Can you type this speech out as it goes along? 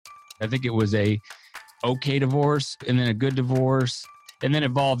I think it was a okay divorce and then a good divorce and then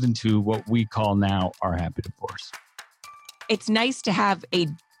evolved into what we call now our happy divorce. It's nice to have a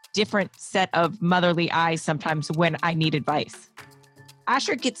different set of motherly eyes sometimes when I need advice.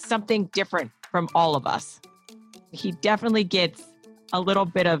 Asher gets something different from all of us. He definitely gets a little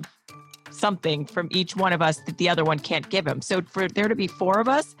bit of something from each one of us that the other one can't give him. So for there to be four of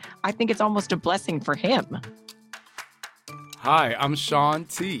us, I think it's almost a blessing for him. Hi, I'm Sean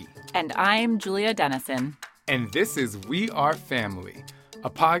T. And I'm Julia Dennison. And this is We Are Family, a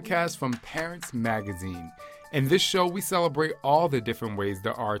podcast from Parents Magazine. In this show, we celebrate all the different ways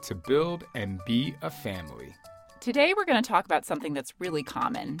there are to build and be a family. Today, we're going to talk about something that's really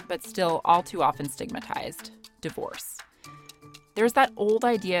common, but still all too often stigmatized: divorce. There's that old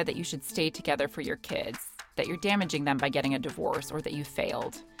idea that you should stay together for your kids, that you're damaging them by getting a divorce, or that you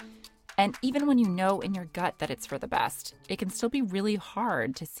failed. And even when you know in your gut that it's for the best, it can still be really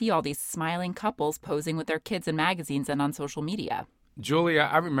hard to see all these smiling couples posing with their kids in magazines and on social media. Julia,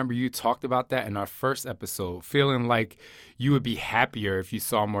 I remember you talked about that in our first episode, feeling like you would be happier if you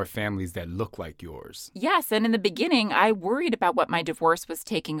saw more families that look like yours. Yes, and in the beginning, I worried about what my divorce was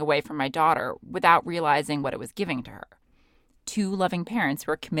taking away from my daughter without realizing what it was giving to her. Two loving parents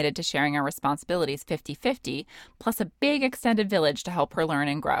who are committed to sharing our responsibilities 50-50, plus a big extended village to help her learn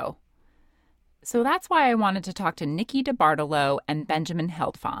and grow. So that's why I wanted to talk to Nikki DiBartolo and Benjamin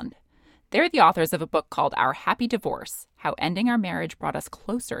Heldfond. They're the authors of a book called Our Happy Divorce: How Ending Our Marriage Brought Us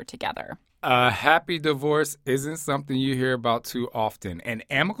Closer Together. A happy divorce isn't something you hear about too often. An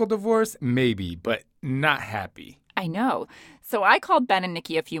amicable divorce, maybe, but not happy. I know. So I called Ben and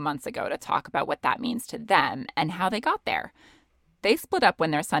Nikki a few months ago to talk about what that means to them and how they got there. They split up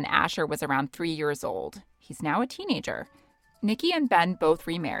when their son Asher was around 3 years old. He's now a teenager. Nikki and Ben both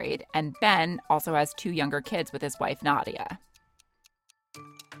remarried, and Ben also has two younger kids with his wife, Nadia.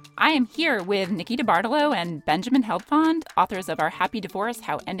 I am here with Nikki DiBartolo and Benjamin Heldfond, authors of Our Happy Divorce: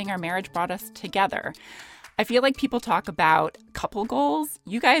 How Ending Our Marriage Brought Us Together. I feel like people talk about couple goals.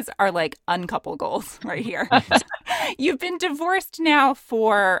 You guys are like uncouple goals right here. You've been divorced now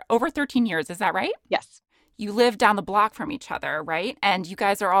for over 13 years, is that right? Yes. You live down the block from each other, right? And you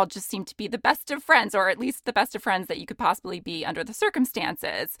guys are all just seem to be the best of friends, or at least the best of friends that you could possibly be under the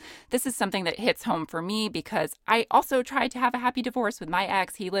circumstances. This is something that hits home for me because I also tried to have a happy divorce with my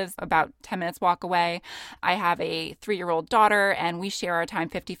ex. He lives about 10 minutes walk away. I have a 3-year-old daughter, and we share our time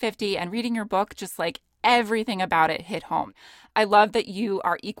 50-50. And reading your book, just like everything about it hit home. I love that you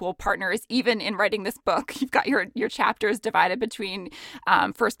are equal partners, even in writing this book. You've got your chapters divided between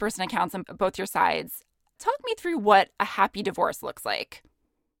first-person accounts on both your sides. Talk me through what a happy divorce looks like.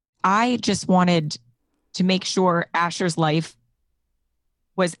 I just wanted to make sure Asher's life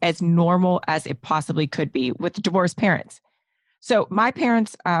was as normal as it possibly could be with divorced parents. So my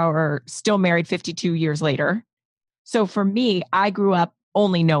parents are still married 52 years later. So for me, I grew up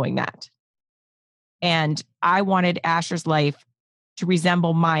only knowing that. And I wanted Asher's life to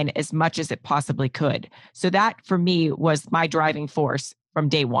resemble mine as much as it possibly could. So that for me was my driving force from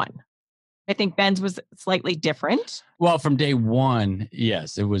day one. I think Ben's was slightly different. Well, from day one,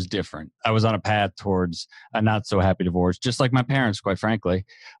 yes, it was different. I was on a path towards a not so happy divorce, just like my parents, quite frankly.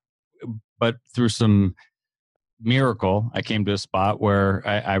 But through some miracle, I came to a spot where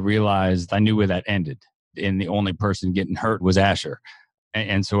I realized I knew where that ended. And the only person getting hurt was Asher.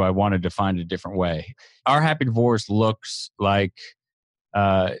 And so I wanted to find a different way. Our happy divorce looks like,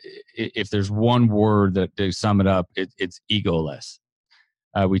 if there's one word that to sum it up, it's egoless.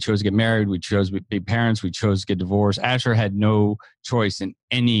 We chose to get married. We chose to be parents. We chose to get divorced. Asher had no choice in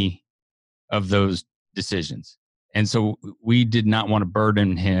any of those decisions. And so we did not want to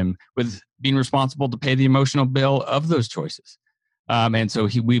burden him with being responsible to pay the emotional bill of those choices. And so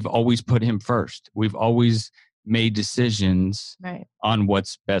we've always put him first. We've always made decisions on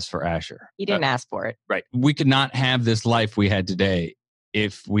what's best for Asher. He didn't ask for it. Right. We could not have this life we had today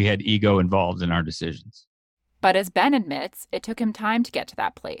if we had ego involved in our decisions. But as Ben admits, it took him time to get to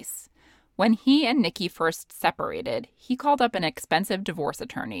that place. When he and Nikki first separated, he called up an expensive divorce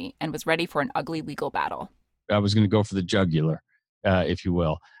attorney and was ready for an ugly legal battle. I was going to go for the jugular, if you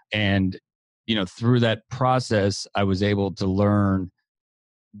will. And, through that process, I was able to learn,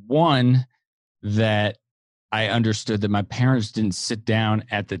 one, that I understood that my parents didn't sit down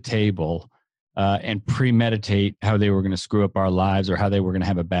at the table and premeditate how they were going to screw up our lives or how they were going to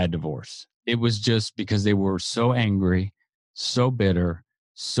have a bad divorce. It was just because they were so angry, so bitter,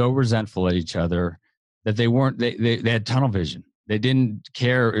 so resentful at each other that they had tunnel vision. They didn't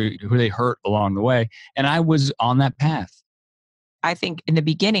care who they hurt along the way. And I was on that path. I think in the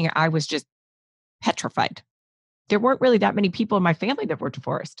beginning, I was just petrified. There weren't really that many people in my family that were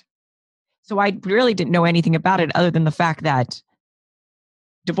divorced. So I really didn't know anything about it other than the fact that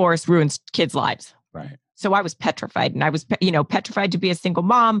divorce ruins kids' lives. Right. So I was petrified, and I was, petrified to be a single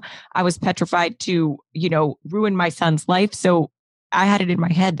mom. I was petrified to, ruin my son's life. So I had it in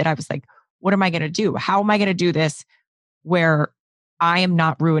my head that I was like, what am I going to do? How am I going to do this where I am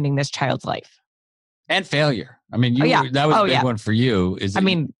not ruining this child's life? And failure. I mean, that was a big one for you.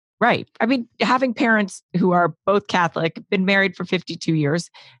 Right. I mean, having parents who are both Catholic, been married for 52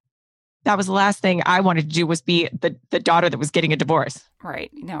 years, that was the last thing I wanted to do, was be the daughter that was getting a divorce.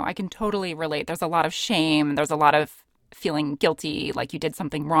 Right. I can totally relate. There's a lot of shame. There's a lot of feeling guilty, like you did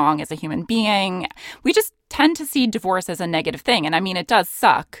something wrong as a human being. We just tend to see divorce as a negative thing. And I mean, it does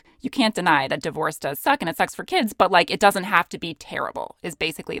suck. You can't deny that divorce does suck, and it sucks for kids, but like, it doesn't have to be terrible, is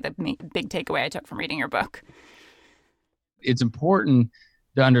basically the big takeaway I took from reading your book. It's important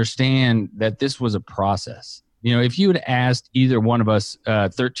to understand that this was a process. If you had asked either one of us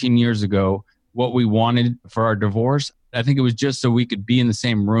 13 years ago what we wanted for our divorce, I think it was just so we could be in the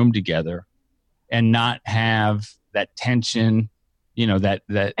same room together and not have that tension, and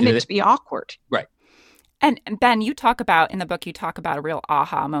it to be awkward. Right. And Ben, in the book, you talk about a real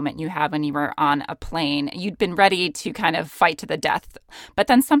aha moment you had when you were on a plane. You'd been ready to kind of fight to the death, but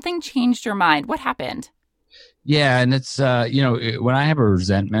then something changed your mind. What happened? Yeah. And it's, when I have a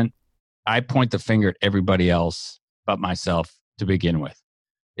resentment, I point the finger at everybody else but myself to begin with.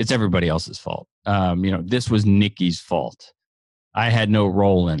 It's everybody else's fault. This was Nikki's fault. I had no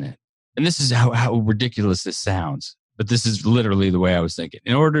role in it. And this is how ridiculous this sounds, but this is literally the way I was thinking.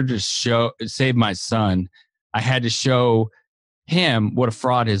 In order to save my son, I had to show him what a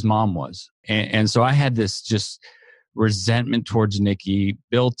fraud his mom was. And so I had this just resentment towards Nikki,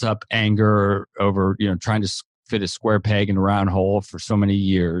 built up anger over, trying to fit a square peg in a round hole for so many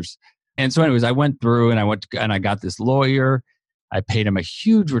years. And so anyways, I went through and I got this lawyer. I paid him a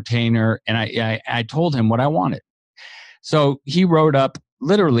huge retainer, and I told him what I wanted. So he wrote up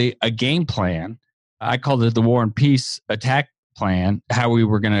literally a game plan. I called it the War and Peace attack plan, how we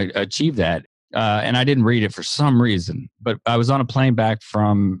were going to achieve that. And I didn't read it for some reason, but I was on a plane back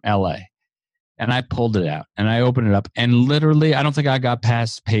from LA, and I pulled it out and I opened it up, and literally, I don't think I got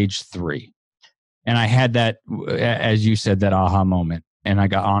past page 3. And I had that, as you said, that aha moment. And I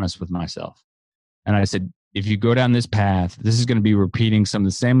got honest with myself. And I said, if you go down this path, this is going to be repeating some of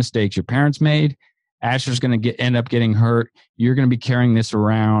the same mistakes your parents made. Asher's going to end up getting hurt. You're going to be carrying this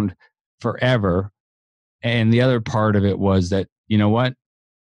around forever. And the other part of it was that, you know what?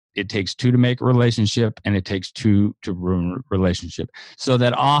 It takes 2 to make a relationship, and it takes 2 to ruin a relationship. So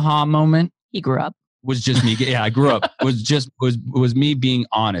that aha moment. He grew up. Was just me. Yeah, I grew up. was me being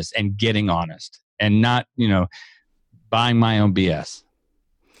honest and getting honest, and not, buying my own BS.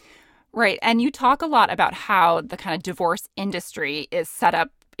 Right. And you talk a lot about how the kind of divorce industry is set up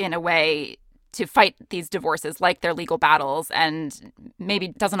in a way to fight these divorces like they're legal battles, and maybe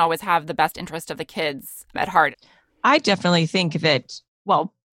doesn't always have the best interest of the kids at heart. I definitely think that,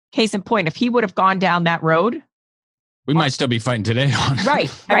 well, case in point, if he would have gone down that road, we might still be fighting today on it.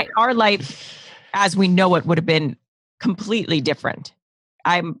 Right. Our life as we know it would have been completely different.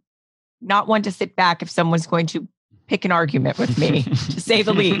 I'm not one to sit back if someone's going to pick an argument with me, to say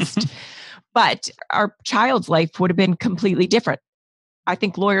the least. But our child's life would have been completely different. I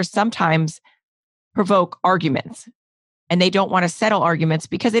think lawyers sometimes provoke arguments, and they don't want to settle arguments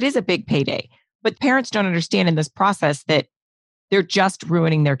because it is a big payday. But parents don't understand in this process that they're just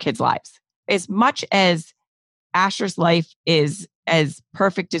ruining their kids' lives. As much as Asher's life is as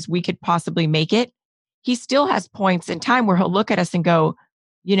perfect as we could possibly make it, he still has points in time where he'll look at us and go,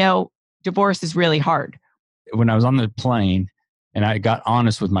 divorce is really hard. When I was on the plane and I got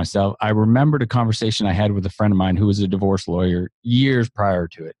honest with myself, I remembered a conversation I had with a friend of mine who was a divorce lawyer years prior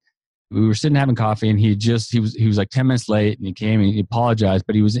to it. We were sitting having coffee, and he was like 10 minutes late, and he came and he apologized,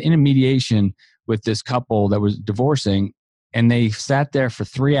 but he was in a mediation with this couple that was divorcing, and they sat there for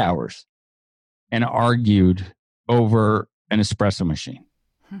 3 hours and argued over an espresso machine.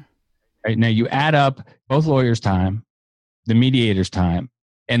 Right now, you add up both lawyers' time, the mediator's time,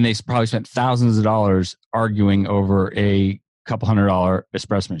 and they probably spent thousands of dollars arguing over a couple $100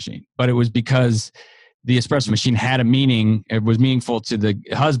 espresso machine. But it was because the espresso machine had a meaning. It was meaningful to the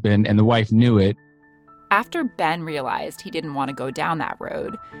husband, and the wife knew it. After Ben realized he didn't want to go down that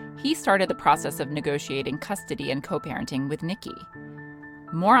road, he started the process of negotiating custody and co-parenting with Nikki.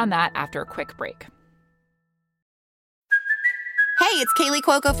 More on that after a quick break. Hey, it's Kaylee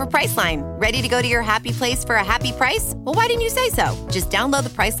Cuoco for Priceline. Ready to go to your happy place for a happy price? Well, why didn't you say so? Just download the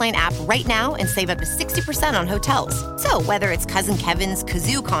Priceline app right now and save up to 60% on hotels. So whether it's Cousin Kevin's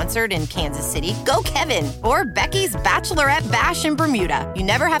Kazoo Concert in Kansas City, go Kevin, or Becky's Bachelorette Bash in Bermuda, you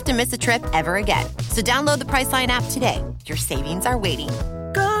never have to miss a trip ever again. So download the Priceline app today. Your savings are waiting.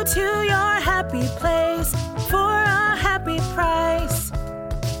 Go to your happy place for a happy price.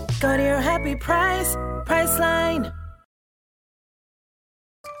 Go to your happy price, Priceline.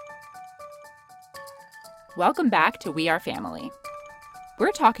 Welcome back to We Are Family.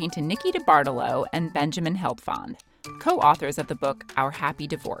 We're talking to Nikki DeBartolo and Benjamin Helpfand, co-authors of the book Our Happy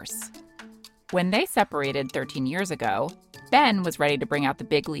Divorce. When they separated 13 years ago, Ben was ready to bring out the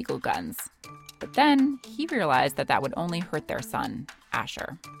big legal guns. But then he realized that that would only hurt their son,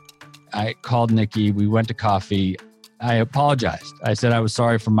 Asher. I called Nikki. We went to coffee. I apologized. I said I was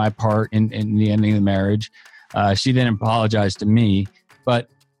sorry for my part in the ending of the marriage. She then apologized to me. But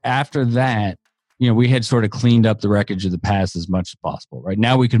after that, we had sort of cleaned up the wreckage of the past as much as possible. Right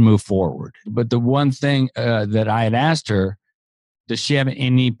now we could move forward. But the one thing that I had asked her, does she have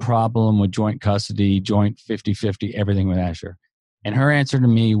any problem with joint custody, joint 50-50, everything with Asher? And her answer to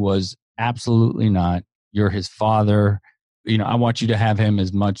me was, absolutely not. You're his father. I want you to have him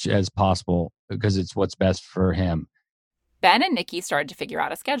as much as possible because it's what's best for him. Ben and Nikki started to figure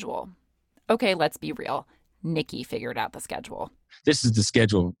out a schedule. Okay, let's be real. Nikki figured out the schedule. This is the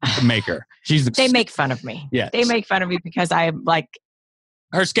schedule maker. They make fun of me. Yeah. They make fun of me because I'm like...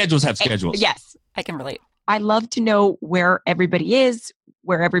 Her schedules have schedules. Yes. I can relate. I love to know where everybody is,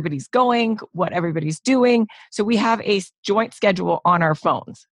 where everybody's going, what everybody's doing. So we have a joint schedule on our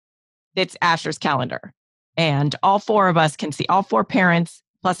phones. It's Asher's calendar. And all four of us can see, all four parents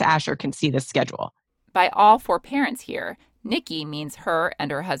plus Asher can see this schedule. By all four parents here, Nikki means her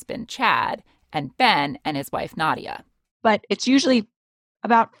and her husband, Chad, and Ben and his wife, Nadia. But it's usually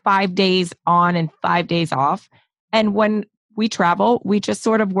about 5 days on and 5 days off. And when we travel, we just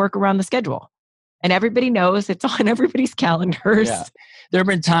sort of work around the schedule. And everybody knows it's on everybody's calendars. Yeah. There have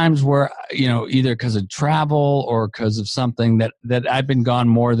been times where, either because of travel or because of something that I've been gone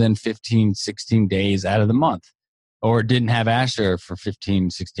more than 15, 16 days out of the month, or didn't have Asher for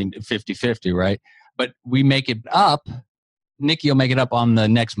 15, 16, 50-50, right? But we make it up. Nikki will make it up on the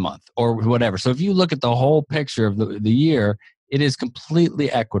next month or whatever. So if you look at the whole picture of the year, it is completely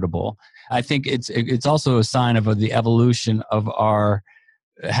equitable. I think it's also a sign of the evolution of our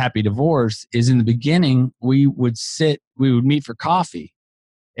happy divorce. Is in the beginning, we would meet for coffee,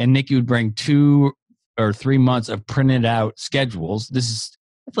 and Nikki would bring 2 or 3 months of printed out schedules. This is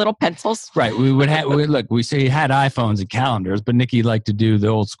with little pencils. Right. We would have, we say had iPhones and calendars, but Nikki liked to do the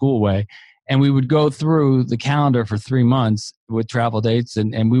old school way. And we would go through the calendar for 3 months with travel dates,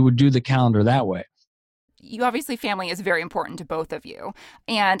 and we would do the calendar that way. You obviously, family is very important to both of you.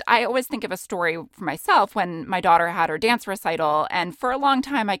 And I always think of a story for myself when my daughter had her dance recital. And for a long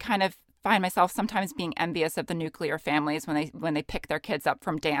time, I kind of find myself sometimes being envious of the nuclear families when they pick their kids up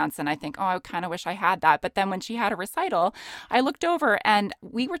from dance. And I think, I kind of wish I had that. But then when she had a recital, I looked over and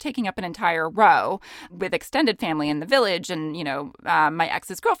we were taking up an entire row with extended family in the village and, my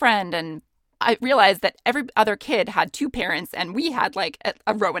ex's girlfriend. And I realized that every other kid had 2 parents and we had like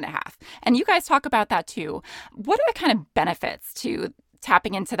a row and a half. And you guys talk about that too. What are the kind of benefits to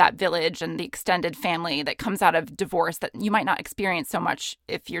tapping into that village and the extended family that comes out of divorce that you might not experience so much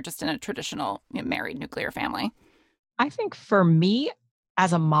if you're just in a traditional married nuclear family? I think for me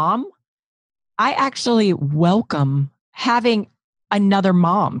as a mom, I actually welcome having another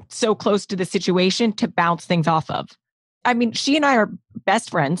mom so close to the situation to bounce things off of. I mean, she and I are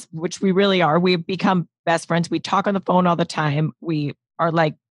best friends, which we really are. We've become best friends. We talk on the phone all the time. We are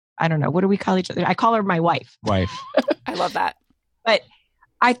like, I don't know, what do we call each other? I call her my wife. Wife. I love that. But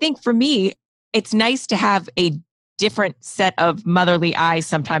I think for me, it's nice to have a different set of motherly eyes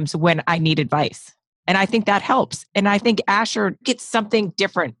sometimes when I need advice. And I think that helps. And I think Asher gets something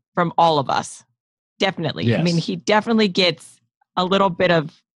different from all of us. Definitely. Yes. I mean, he definitely gets a little bit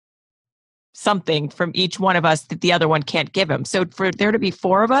of something from each one of us that the other one can't give him. So for there to be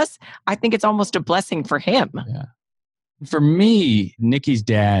 4 of us, I think it's almost a blessing for him. Yeah. For me, Nikki's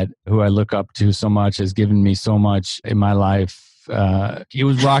dad, who I look up to so much, has given me so much in my life. He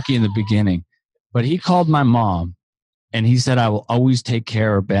was rocky in the beginning, but he called my mom and he said, I will always take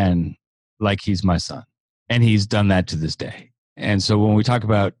care of Ben like he's my son. And he's done that to this day. And so when we talk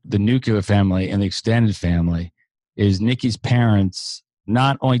about the nuclear family and the extended family, is Nikki's parents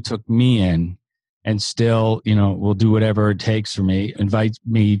not only took me in and still, will do whatever it takes for me, invite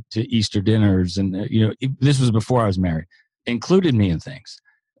me to Easter dinners. And, this was before I was married, included me in things.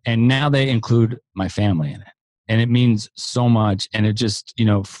 And now they include my family in it. And it means so much. And it just,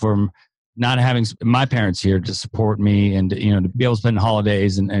 from not having my parents here to support me and, to be able to spend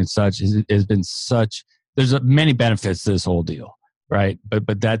holidays and such has been such, there's many benefits to this whole deal. Right.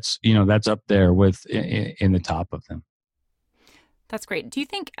 But that's, that's up there with in the top of them. That's great. Do you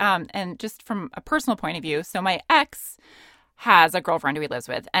think, and just from a personal point of view, so my ex has a girlfriend who he lives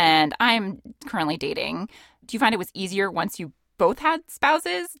with, and I'm currently dating. Do you find it was easier once you both had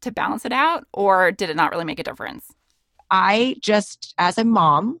spouses to balance it out, or did it not really make a difference? I just, as a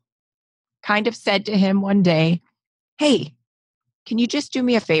mom, kind of said to him one day, hey, can you just do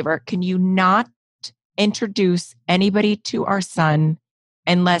me a favor? Can you not introduce anybody to our son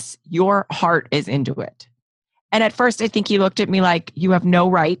unless your heart is into it? And at first, I think he looked at me like, you have no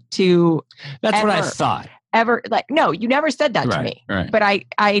right to. That's what I thought. No, you never said that to me. Right. But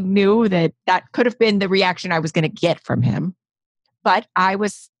I knew that could have been the reaction I was going to get from him. But I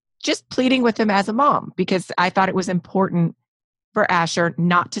was just pleading with him as a mom because I thought it was important for Asher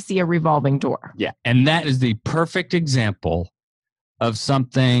not to see a revolving door. Yeah. And that is the perfect example of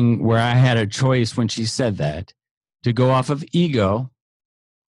something where I had a choice when she said that to go off of ego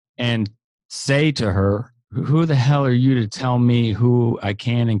and say to her, who the hell are you to tell me who I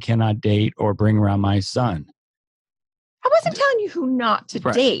can and cannot date or bring around my son? I wasn't telling you who not to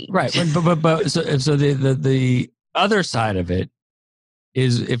date. Right. But so the other side of it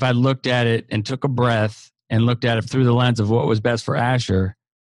is if I looked at it and took a breath and looked at it through the lens of what was best for Asher,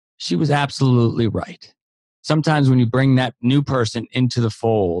 she was absolutely right. Sometimes when you bring that new person into the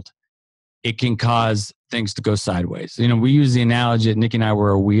fold, it can cause things to go sideways. We use the analogy that Nikki and I were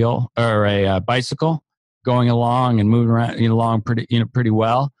a wheel or a bicycle going along and moving around along pretty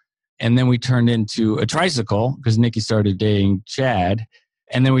well. And then we turned into a tricycle because Nikki started dating Chad.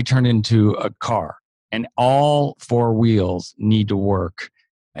 And then we turned into a car. And all four wheels need to work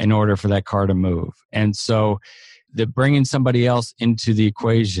in order for that car to move. And so the bringing somebody else into the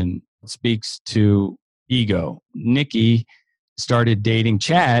equation speaks to ego. Nikki started dating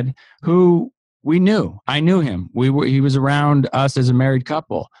Chad, who we knew. I knew him. He was around us as a married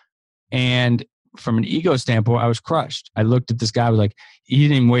couple. And from an ego standpoint, I was crushed. I looked at this guy, I was like, he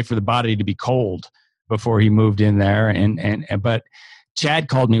didn't even wait for the body to be cold before he moved in there. But Chad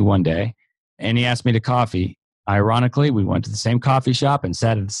called me one day and he asked me to coffee. Ironically, we went to the same coffee shop and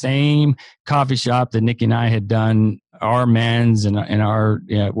sat at the same coffee shop that Nikki and I had done our amends and our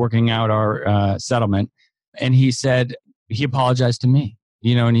working out our settlement. And he said, he apologized to me,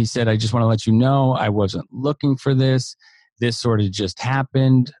 and he said, I just want to let you know, I wasn't looking for this. This sort of just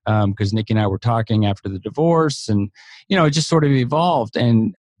happened because Nikki and I were talking after the divorce and, it just sort of evolved.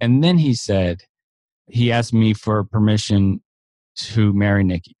 And then he said, he asked me for permission to marry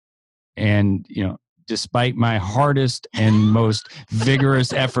Nikki. And, despite my hardest and most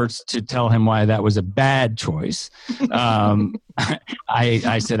vigorous efforts to tell him why that was a bad choice,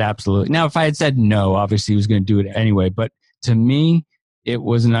 I said absolutely. Now, if I had said no, obviously he was going to do it anyway. But to me, it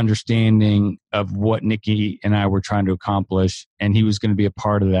was an understanding of what Nikki and I were trying to accomplish, and he was going to be a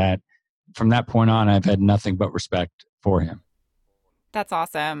part of that. From that point on, I've had nothing but respect for him. That's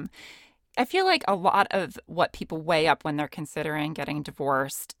awesome. I feel like a lot of what people weigh up when they're considering getting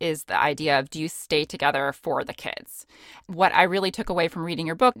divorced is the idea of, do you stay together for the kids? What I really took away from reading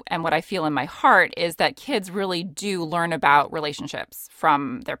your book and what I feel in my heart is that kids really do learn about relationships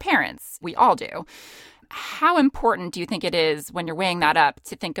from their parents. We all do. How important do you think it is when you're weighing that up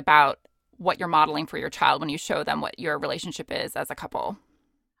to think about what you're modeling for your child when you show them what your relationship is as a couple?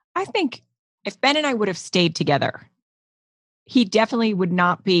 I think if Ben and I would have stayed together, he definitely would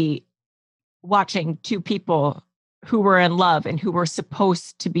not be watching two people who were in love and who were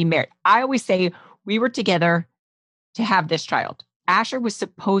supposed to be married. I always say we were together to have this child. Asher was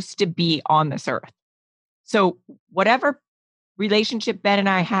supposed to be on this earth. So whatever relationship Ben and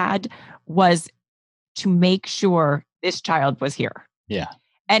I had was to make sure this child was here. Yeah.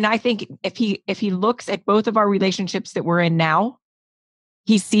 And I think if he looks at both of our relationships that we're in now,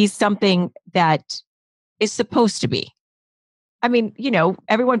 he sees something that is supposed to be. I mean,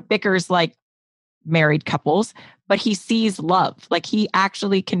 everyone bickers like married couples, but he sees love. Like he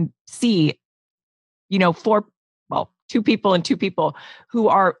actually can see, two people and two people who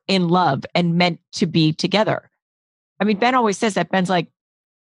are in love and meant to be together. I mean, Ben always says that. Ben's like,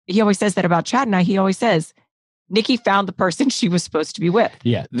 he always says that about Chad and I. He always says, Nikki found the person she was supposed to be with.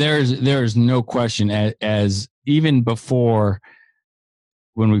 Yeah, there's no question. As even before,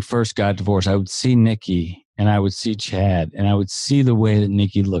 when we first got divorced, I would see Nikki and I would see Chad and I would see the way that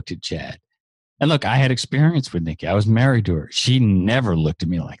Nikki looked at Chad. And look, I had experience with Nikki. I was married to her. She never looked at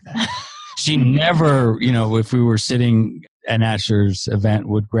me like that. She never, if we were sitting at Asher's event,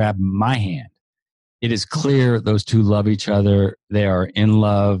 would grab my hand. It is clear those two love each other. They are in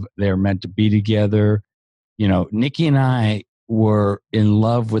love. They are meant to be together. You know, Nikki and I were in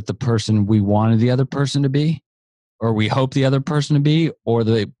love with the person we wanted the other person to be, or we hope the other person to be, or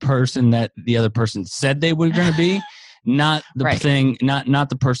the person that the other person said they were going to be, not the Right. thing, not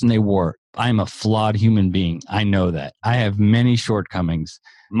the person they were. I'm a flawed human being. I know that. I have many shortcomings.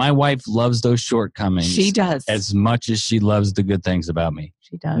 My wife loves those shortcomings. She does. As much as she loves the good things about me.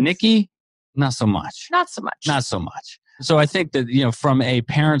 She does. Nikki, not so much. Not so much. Not so much. So I think that, you know, from a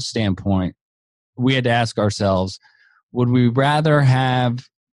parent standpoint, we had to ask ourselves, would we rather have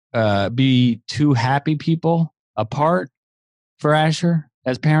be two happy people apart for Asher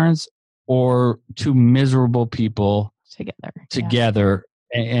as parents, or two miserable people together?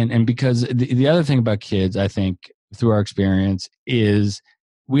 And because the other thing about kids, I think, through our experience, is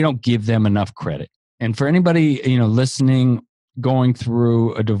we don't give them enough credit. And for anybody, you know, listening, going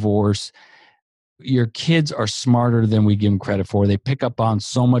through a divorce, your kids are smarter than we give them credit for. They pick up on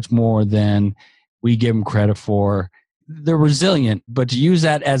so much more than we give them credit for. They're resilient, but to use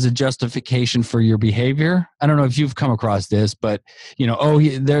that as a justification for your behavior, I don't know if you've come across this, but, you know, oh,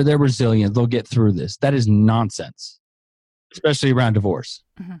 they're resilient, they'll get through this. That is nonsense, especially around divorce.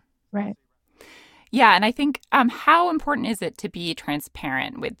 Mm-hmm. Right. Yeah, and I think how important is it to be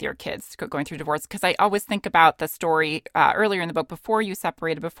transparent with your kids going through divorce? Because I always think about the story earlier in the book, before you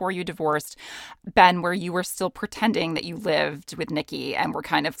separated, before you divorced, Ben, where you were still pretending that you lived with Nikki and were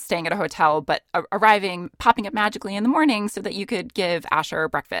kind of staying at a hotel, but arriving, popping up magically in the morning so that you could give Asher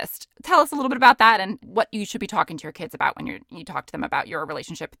breakfast. Tell us a little bit about that and what you should be talking to your kids about when you talk to them about your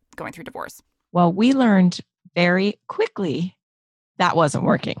relationship going through divorce. Well, we learned very quickly that wasn't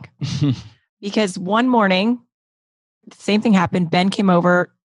working. Because one morning, the same thing happened. Ben came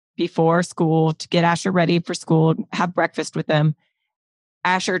over before school to get Asher ready for school, have breakfast with them.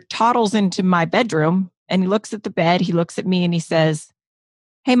 Asher toddles into my bedroom and he looks at the bed. He looks at me and he says,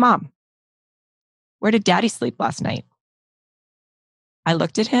 "Hey, Mom, where did Daddy sleep last night?" I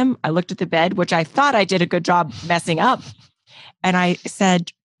looked at him. I looked at the bed, which I thought I did a good job messing up. And I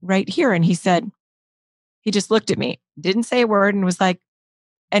said, "Right here." And he just looked at me, didn't say a word, and was like,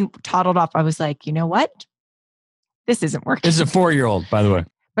 and toddled off. I was like, you know what? This isn't working. This is a 4-year-old, by the way.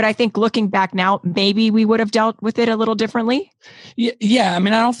 But I think looking back now, maybe we would have dealt with it a little differently. Yeah. I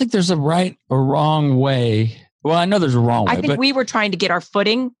mean, I don't think there's a right or wrong way. Well, I know there's a wrong way. I think we were trying to get our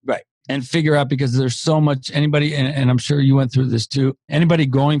footing. Right. And figure out, because there's so much, anybody, and I'm sure you went through this too, anybody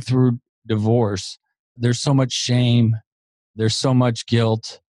going through divorce, there's so much shame. There's so much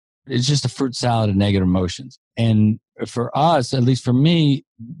guilt. It's just a fruit salad of negative emotions. And for us, at least for me,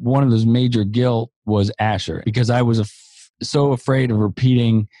 one of those major guilt was Asher, because I was so afraid of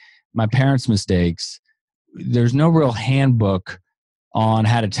repeating my parents' mistakes. There's no real handbook on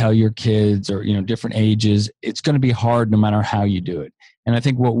how to tell your kids, or, you know, different ages. It's going to be hard no matter how you do it. And I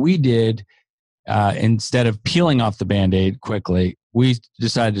think what we did, instead of peeling off the Band-Aid quickly, we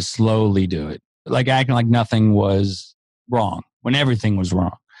decided to slowly do it, like acting like nothing was wrong when everything was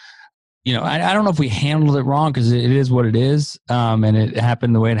wrong. You know, I don't know if we handled it wrong, because it is what it is, and it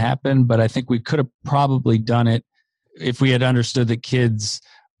happened the way it happened. But I think we could have probably done it if we had understood that kids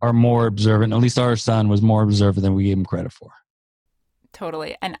are more observant. At least our son was more observant than we gave him credit for.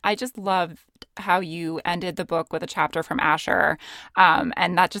 Totally. And I just loved how you ended the book with a chapter from Asher.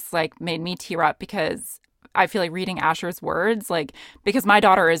 And that just like made me tear up, because I feel like reading Asher's words, like, because my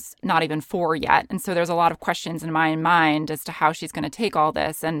daughter is not even 4 yet. And so there's a lot of questions in my mind as to how she's going to take all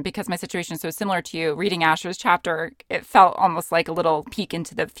this. And because my situation is so similar to you, reading Asher's chapter, it felt almost like a little peek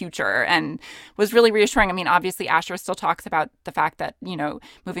into the future and was really reassuring. I mean, obviously, Asher still talks about the fact that, you know,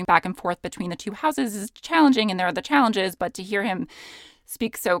 moving back and forth between the two houses is challenging, and there are the challenges. But to hear him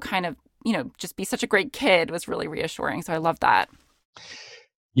speak so kind of, you know, just be such a great kid was really reassuring. So I love that.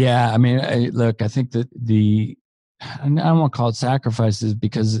 Yeah, I mean, I think that I don't want to call it sacrifices,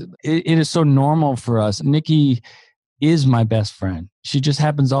 because it is so normal for us. Nikki is my best friend. She just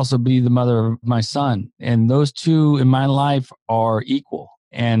happens to also be the mother of my son. And those two in my life are equal.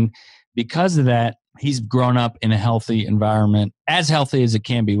 And because of that, he's grown up in a healthy environment, as healthy as it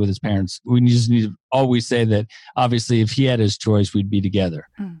can be with his parents. We just need to always say that, obviously, if he had his choice, we'd be together,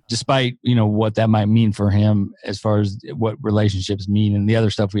 despite, you know, what that might mean for him as far as what relationships mean and the other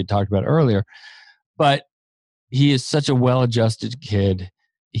stuff we had talked about earlier. But he is such a well-adjusted kid.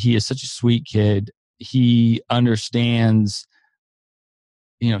 He is such a sweet kid. He understands,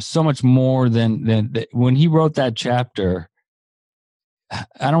 you know, so much more than when he wrote that chapter.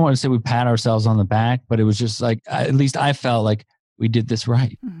 I don't want to say we pat ourselves on the back, but it was just like, at least I felt like we did this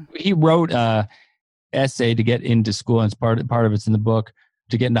right. Mm-hmm. He wrote an essay to get into school, and it's part of it's in the book,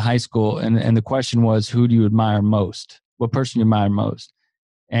 to get into high school. And the question was, who do you admire most? What person do you admire most?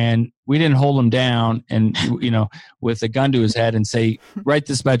 And we didn't hold him down and, with a gun to his head and say, write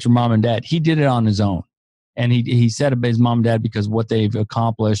this about your mom and dad. He did it on his own. And he said about his mom and dad because what they've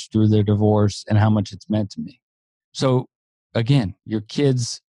accomplished through their divorce and how much it's meant to me. So again, your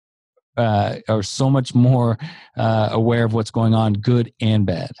kids are so much more aware of what's going on, good and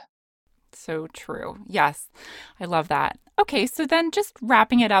bad. So true. Yes, I love that. Okay, so then just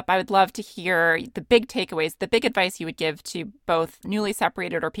wrapping it up, I would love to hear the big takeaways, the big advice you would give to both newly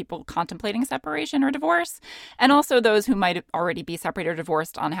separated or people contemplating separation or divorce, and also those who might already be separated or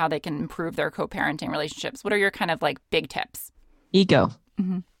divorced on how they can improve their co-parenting relationships. What are your kind of like big tips? Ego.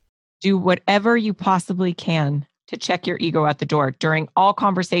 Mm-hmm. Do whatever you possibly can to check your ego at the door during all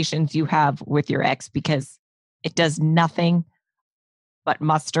conversations you have with your ex, because it does nothing but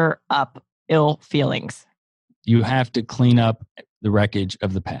muster up ill feelings. You have to clean up the wreckage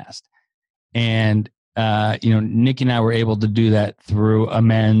of the past. And, Nikki and I were able to do that through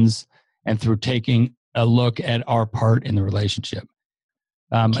amends and through taking a look at our part in the relationship.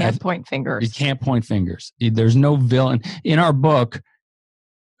 Can't point fingers. You can't point fingers. There's no villain. In our book,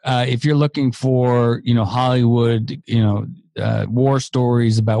 if you're looking for, Hollywood, war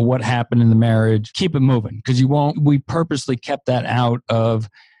stories about what happened in the marriage, keep it moving because you won't. We purposely kept that out of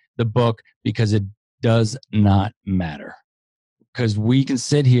the book because it does not matter. Because we can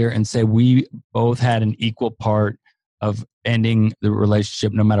sit here and say we both had an equal part of ending the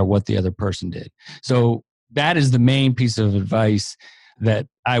relationship no matter what the other person did. So that is the main piece of advice that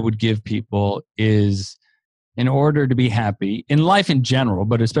I would give people is in order to be happy in life in general,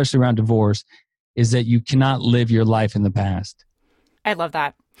 but especially around divorce, is that you cannot live your life in the past. I love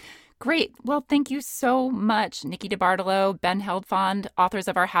that. Great. Well, thank you so much, Nikki DeBartolo, Ben Heldfond, authors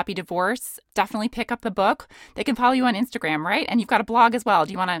of Our Happy Divorce. Definitely pick up the book. They can follow you on Instagram, right? And you've got a blog as well.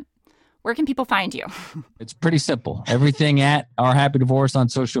 Where can people find you? It's pretty simple. Everything at Our Happy Divorce on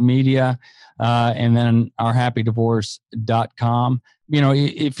social media, and then ourhappydivorce.com.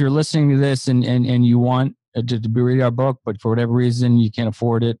 If you're listening to this and you want to read our book, but for whatever reason you can't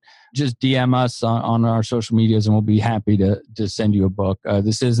afford it, just DM us on our social medias and we'll be happy to send you a book.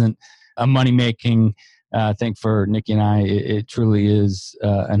 This isn't a money-making thing for Nikki and I. It truly is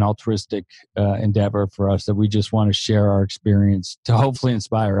an altruistic endeavor for us that we just want to share our experience to hopefully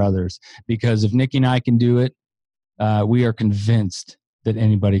inspire others. Because if Nikki and I can do it, we are convinced that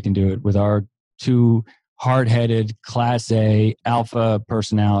anybody can do it with our two hard-headed, Class A, alpha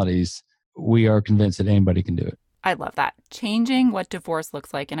personalities. We are convinced that anybody can do it. I love that. Changing what divorce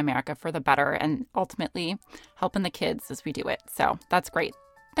looks like in America for the better and ultimately helping the kids as we do it. So that's great.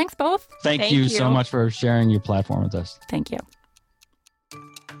 Thanks both. Thank you so much for sharing your platform with us. Thank you.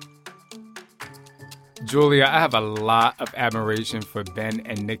 Julia, I have a lot of admiration for Ben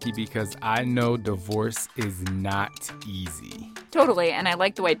and Nikki because I know divorce is not easy. Totally. And I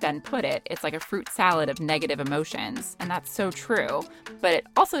like the way Ben put it. It's like a fruit salad of negative emotions. And that's so true. But it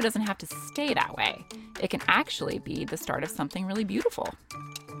also doesn't have to stay that way. It can actually be the start of something really beautiful.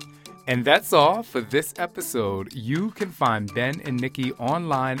 And that's all for this episode. You can find Ben and Nikki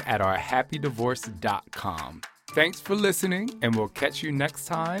online at ourhappydivorce.com. Thanks for listening, and we'll catch you next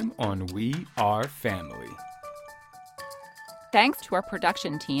time on We Are Family. Thanks to our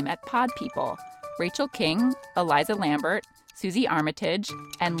production team at Pod People, Rachel King, Eliza Lambert, Susie Armitage,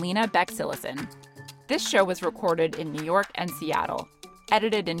 and Lena Beck-Sillison. This show was recorded in New York and Seattle,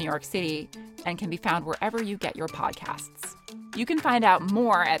 edited in New York City, and can be found wherever you get your podcasts. You can find out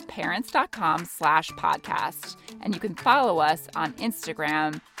more at parents.com/podcast, and you can follow us on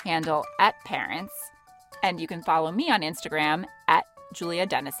Instagram, handle @parents, and you can follow me on Instagram @Julia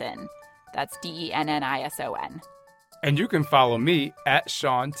Dennison. That's DENNISON. And you can follow me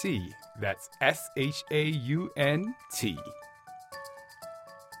 @Shaun T. That's SHAUNT.